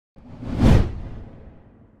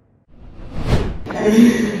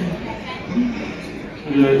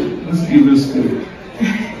Yeah, let's give this spirit.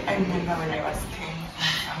 I remember when I was 10, my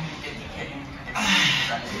family dedicated to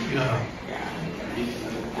the Yeah. Yeah.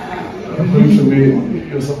 According to me,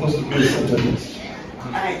 you're supposed to be a satanist.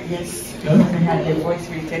 Yes. Yeah? I had the voice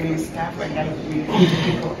will tell me stuff and I will talk to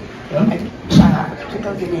people. Yeah?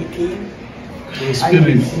 2018. The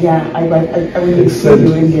spirit. I will tell you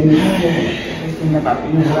everything about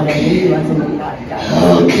you, but I really wasn't like that.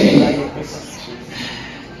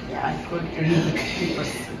 Yeah, I could read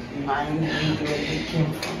people's mind, read where they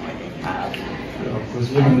came from, where they have. Yeah, because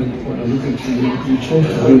when I look at you, you change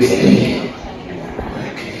the way you think.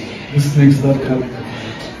 This makes that character.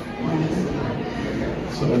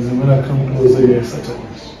 So as when I come closer, you're a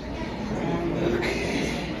satanist.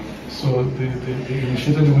 So they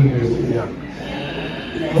initiated when you were young.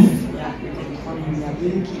 Yes, yeah, we can call him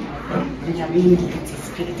Nyabingi. Nyabingi, it's a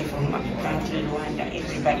spirit from my country, Rwanda.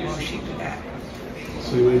 Everybody worship that.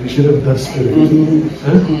 So you were initiated with that spirit.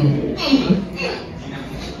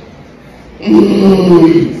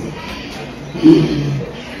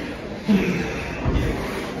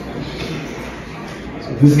 So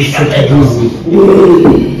this is Satanism.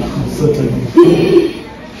 Satanism.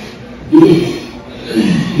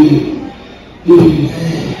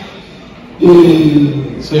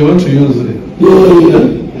 So you want to use it? Yeah?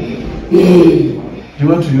 You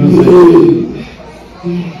want to use it?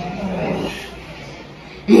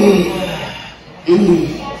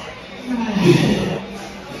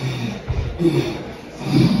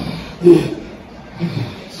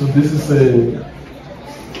 So this is a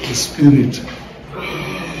spirit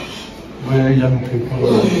where young people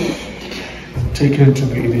are taken to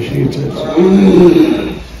be initiated.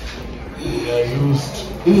 They are used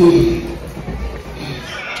to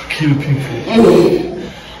kill people.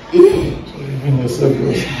 So even yourself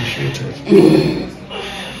was initiated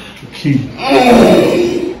to kill.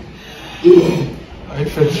 I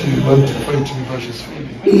felt you want to fight me because she's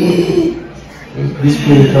feeling. This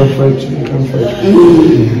spirit can't fight you, you can't fight you.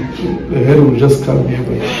 The head will just come here,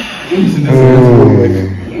 but see this head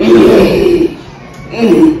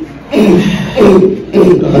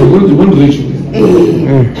will you won't reach me.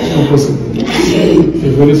 It's not possible. It's a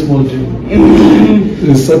very small gym.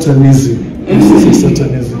 It's Satanism. This is a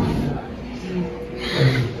Satanism.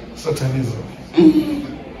 Satanism.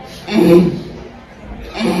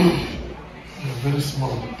 You're very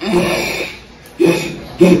small.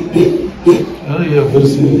 Oh, yeah, very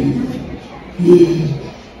small.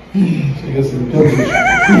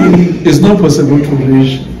 It's not possible to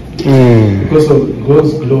reach because of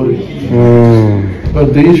God's glory.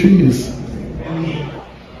 But the issue is,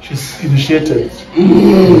 she's initiated. Yeah?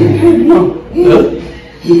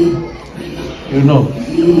 You know?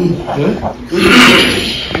 Yeah?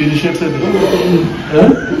 Initiated. Yeah?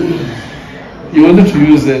 You wanted to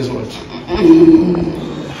use that as what?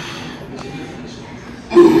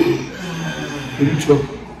 Can you talk?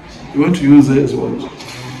 You want to use that as what?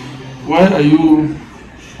 Why are you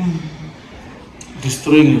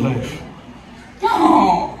destroying your life?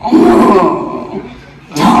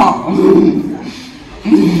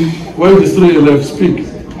 Why destroy your life? Speak.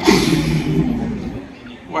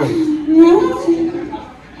 Why?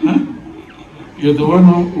 Huh? You're the one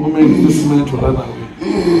who made this man to run away.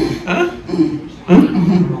 Huh? Huh?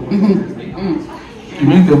 You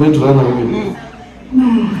make the man to run away.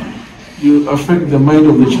 You affect the mind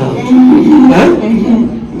of the child. Huh?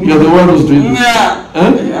 You're the one who's doing this.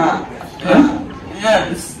 Huh? Huh?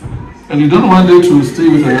 Yes. And you don't want them to stay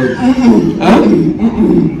with her. Huh?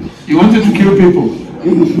 You wanted to kill people.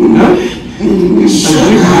 Huh? And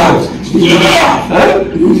drink blood. Huh?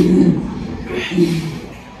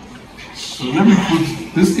 So let me put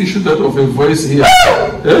this issue that of a voice here.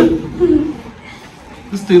 Huh?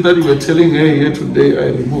 This thing that you were telling her here today, I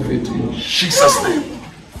remove it in Jesus' name.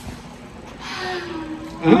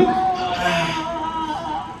 Huh?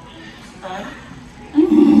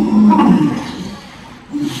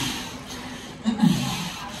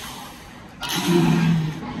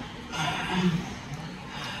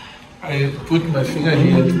 I put my finger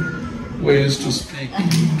here where I used to speak.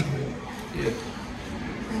 Here.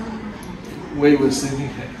 Where you were sitting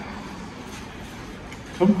here.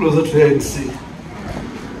 Come closer to her and see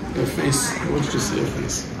your face. I want you to see your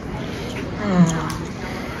face.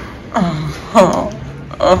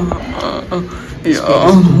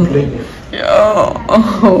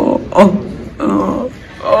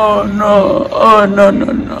 Oh no, oh no, no,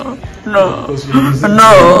 no. No, no, no,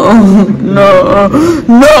 no,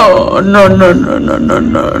 no, no, no, no, no, no,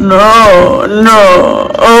 no, no,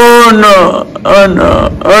 oh no, oh no,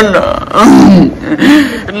 oh no,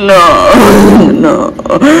 no, no,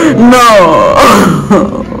 no.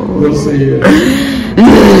 We'll see.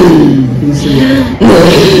 We'll see.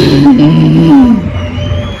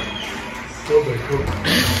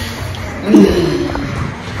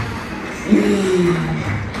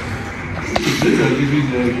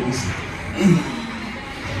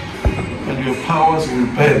 And your powers will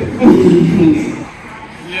bend.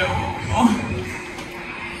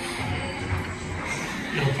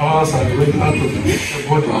 Your powers are going out of the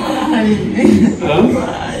body.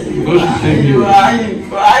 Because you came here.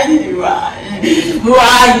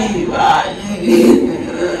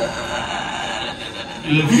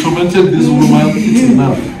 You have tormented this woman, it's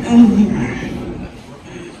enough.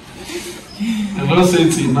 The Lord said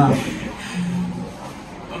it's enough.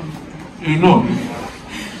 You know,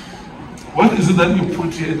 what is it that you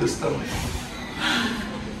put here in the stomach?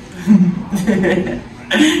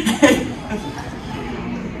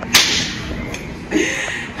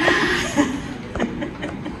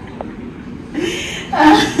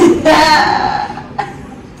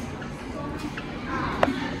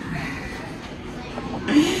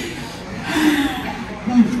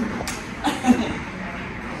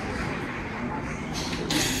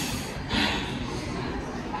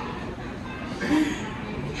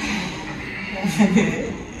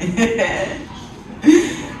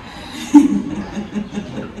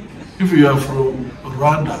 If you are from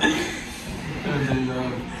Rwanda and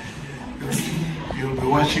you'll be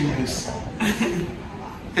watching this,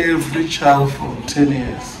 every child from 10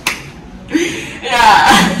 years,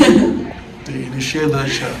 they initiate that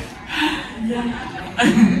child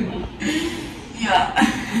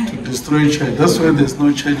to destroy church. That's why there's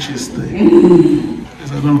no churches there. Because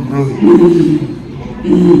they're not growing.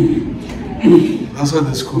 That's why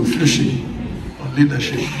there's confusion on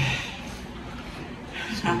leadership.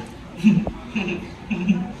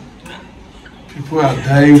 People are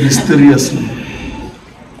dying mysteriously.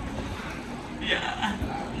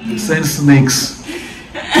 They send snakes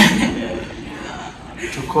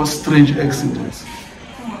to cause strange accidents.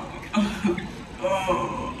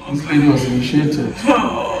 This lady was initiated. She's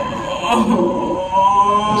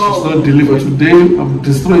not delivered. Today, I'm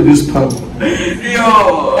destroying this power.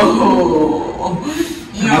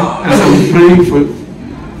 As I'm praying for,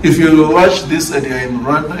 if you watch this and you're in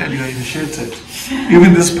Rwanda and you're initiated,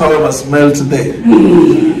 even this power must melt today.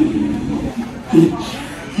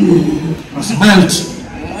 Must melt.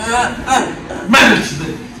 Melt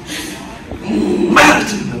today. Melt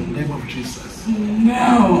in the name of Jesus. No.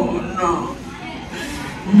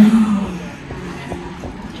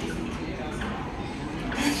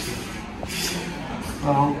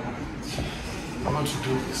 Now, I want to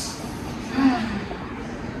do this.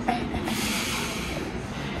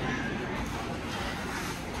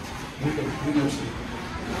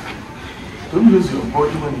 Don't use your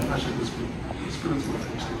body when you touch the spirit. The spirit will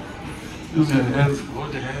touch you. Use your hands,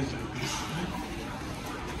 hold the hands like this.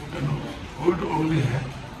 Hold only hands.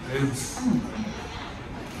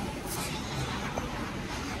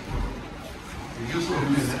 Use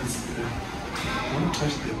only hands. Don't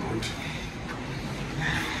touch the body.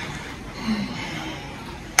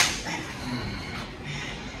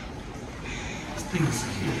 This thing is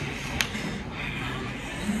here.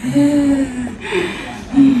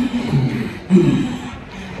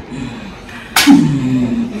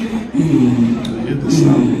 Hear the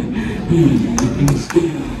sound.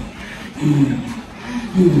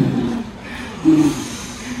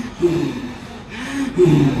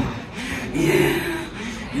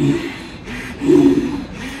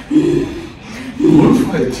 One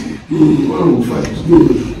fight. One will fight.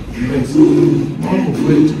 Next. One will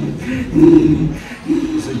fight.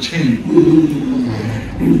 It's a chain.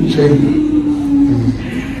 Chain.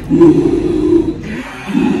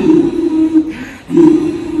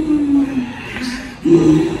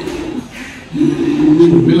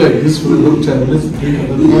 Should be like this for a long time. Let's drink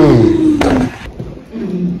another one.